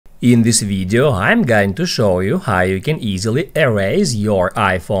In this video, I'm going to show you how you can easily erase your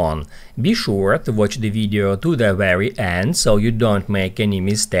iPhone. Be sure to watch the video to the very end so you don't make any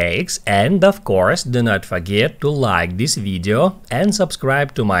mistakes, and of course do not forget to like this video and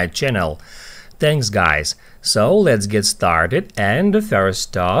subscribe to my channel. Thanks guys. So let's get started, and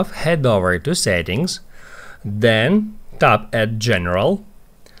first off head over to Settings, then tap at General.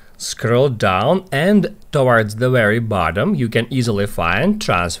 Scroll down and towards the very bottom you can easily find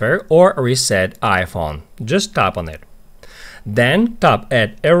Transfer or Reset iPhone. Just tap on it. Then tap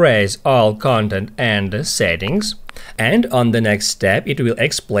at Erase all content and Settings, and on the next step it will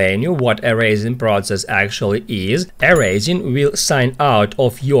explain you what erasing process actually is. Erasing will sign out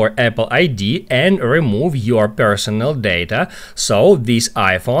of your Apple ID and remove your personal data, so this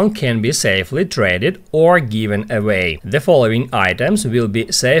iPhone can be safely traded or given away. The following items will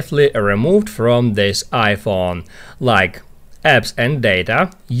be safely removed from this iPhone, like apps and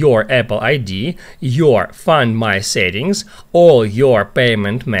data, your Apple ID, your Find My settings, all your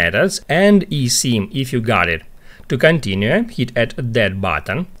payment methods, and eSIM if you got it. To continue, hit at that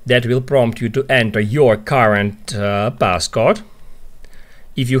button. That will prompt you to enter your current passcode.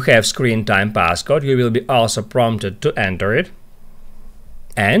 If you have screen time passcode, you will be also prompted to enter it.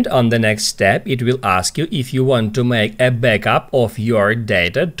 And on the next step, it will ask you if you want to make a backup of your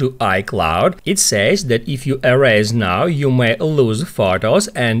data to iCloud. It says that if you erase now, you may lose photos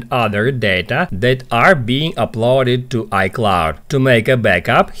and other data that are being uploaded to iCloud. To make a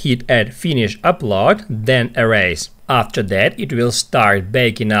backup, hit at Finish Upload, then Erase. After that, it will start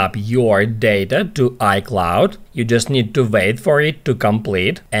backing up your data to iCloud. You just need to wait for it to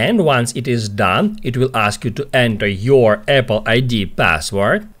complete, and once it is done, it will ask you to enter your Apple ID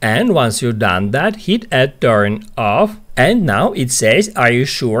password, and once you've done that, hit at Turn Off. And now it says, are you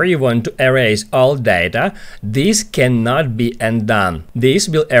sure you want to erase all data? This cannot be undone. This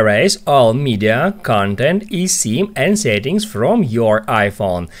will erase all media, content, eSIM and settings from your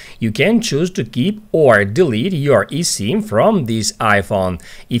iPhone. You can choose to keep or delete your eSIM from this iPhone.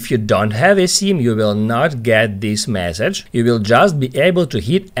 If you don't have a SIM, you will not get this message. You will just be able to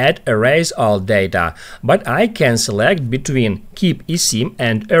hit at Erase all data. But I can select between Keep eSIM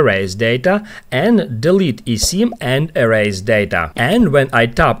and Erase data and Delete eSIM and Erase data, and when I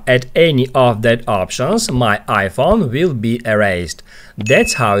tap at any of that options, my iPhone will be erased.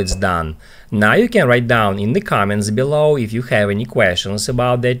 That's how it's done. Now you can write down in the comments below if you have any questions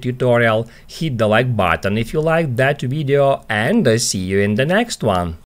about that tutorial. Hit the like button if you liked that video, and see you in the next one.